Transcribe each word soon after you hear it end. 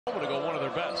To go one of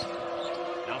their best.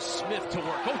 Now Smith to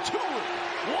work. Oturu,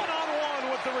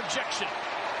 one-on-one with the rejection.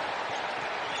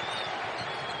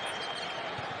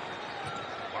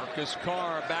 Marcus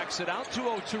Carr backs it out to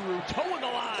Oturu, toeing the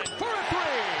line for a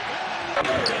three.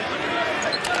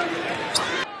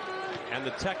 And the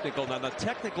technical. Now the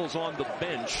technical's on the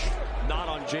bench, not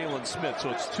on Jalen Smith. So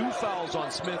it's 2 fouls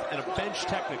on Smith and a bench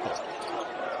technical.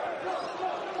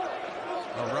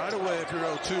 Well, right away, if you're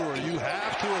Oturu, you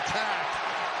have to attack.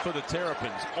 For the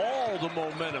Terrapins, all the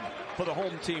momentum for the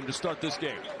home team to start this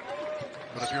game.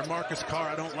 But if you're Marcus Carr,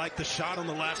 I don't like the shot on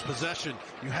the last possession.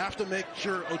 You have to make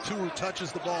sure Oturu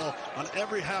touches the ball on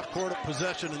every half-court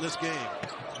possession in this game.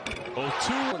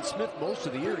 Oturu and Smith most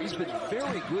of the year, he's been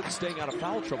very good staying out of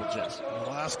foul trouble, Jess. In the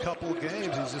last couple of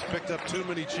games, he's just picked up too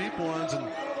many cheap ones, and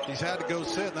he's had to go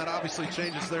sit, and that obviously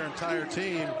changes their entire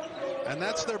team. And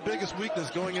that's their biggest weakness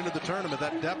going into the tournament,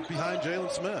 that depth behind Jalen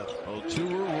Smith.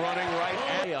 Oturu running right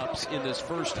at ups in this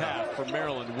first half for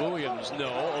Maryland. Williams,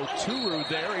 no. Oturu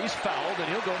there, he's fouled, and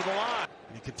he'll go to the line.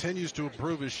 And he continues to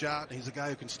improve his shot. He's a guy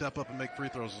who can step up and make free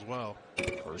throws as well.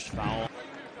 First foul.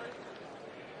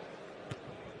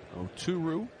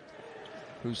 Oturu,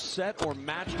 who's set or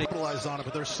matched. Capitalize on it,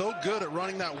 but they're so good at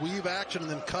running that weave action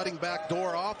and then cutting back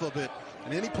door off of it.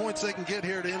 And any points they can get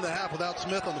here to end the half without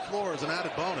Smith on the floor is an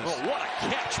added bonus. Oh, what a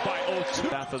catch by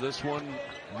Oturu. Half of this one,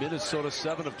 Minnesota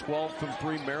 7 of 12 from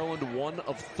 3, Maryland 1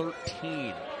 of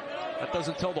 13. That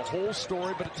doesn't tell the whole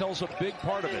story, but it tells a big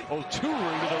part of it. Oturu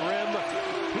to the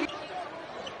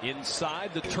rim.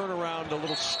 Inside, the turnaround a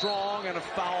little strong, and a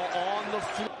foul on the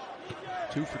floor.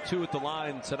 2 for 2 at the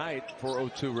line tonight for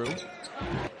Oturu.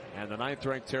 And the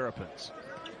 9th-ranked Terrapins.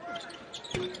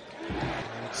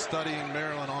 Studying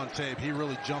Maryland on tape, he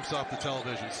really jumps off the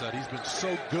television set. He's been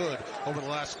so good over the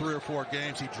last 3 or 4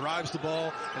 games. He drives the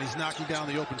ball, and he's knocking down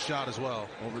the open shot as well.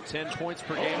 Over 10 points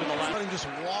per game in the last. Letting just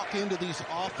walk into these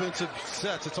offensive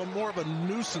sets. It's more of a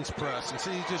nuisance press. And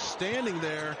see, he's just standing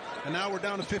there, and now we're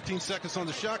down to 15 seconds on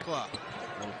the shot clock.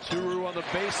 Oturu on the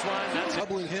baseline. That's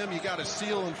doubling him. You got a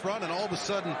seal in front, and all of a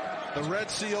sudden, the Red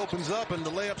Sea opens up, and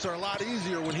the layups are a lot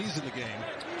easier when he's in the game.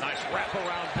 Nice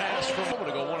wraparound pass from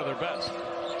to go one of their best.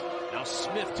 Now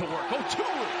Smith to work.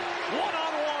 Oturu,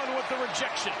 one-on-one with the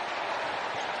rejection.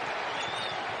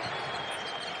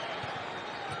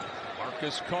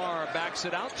 Marcus Carr backs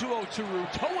it out to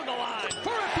Oturu, toeing the line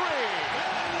for a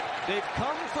three. They've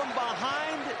come from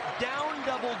behind, down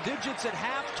double digits at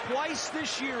half twice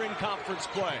this year in conference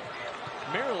play.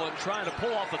 Maryland trying to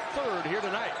pull off a third here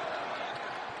tonight.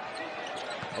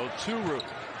 Oturu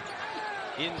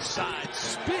inside,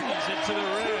 spins it to the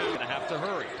rim. Gonna have to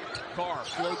hurry. Carr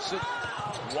floats it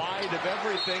wide of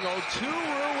everything.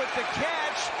 Oturu with the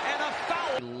catch and a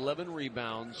foul. 11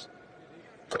 rebounds.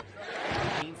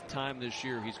 15th time this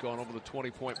year he's gone over the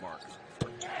 20-point mark.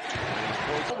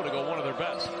 To go one of their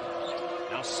best.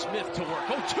 Now Smith to work.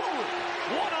 Oturu,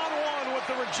 one-on-one with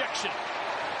the rejection.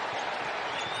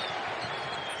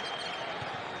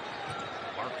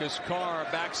 Marcus Carr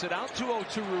backs it out to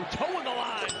Oturu, toeing the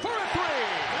line for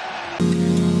a three.